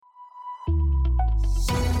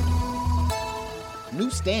New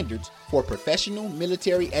Standards for Professional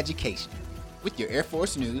Military Education. With your Air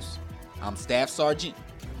Force News, I'm Staff Sergeant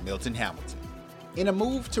Milton Hamilton. In a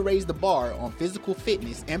move to raise the bar on physical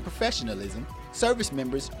fitness and professionalism, service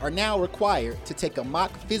members are now required to take a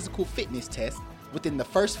mock physical fitness test within the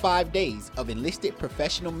first 5 days of enlisted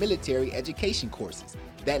professional military education courses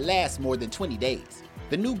that last more than 20 days.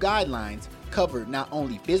 The new guidelines cover not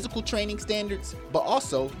only physical training standards, but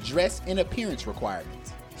also dress and appearance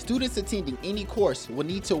requirements. Students attending any course will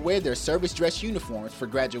need to wear their service dress uniforms for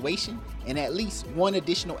graduation and at least one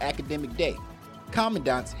additional academic day.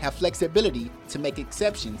 Commandants have flexibility to make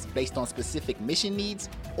exceptions based on specific mission needs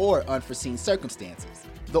or unforeseen circumstances.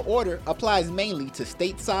 The order applies mainly to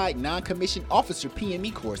stateside non-commissioned officer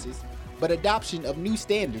PME courses, but adoption of new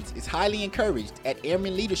standards is highly encouraged at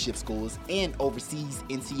airmen leadership schools and overseas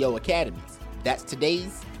NCO academies. That's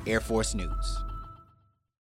today's Air Force News.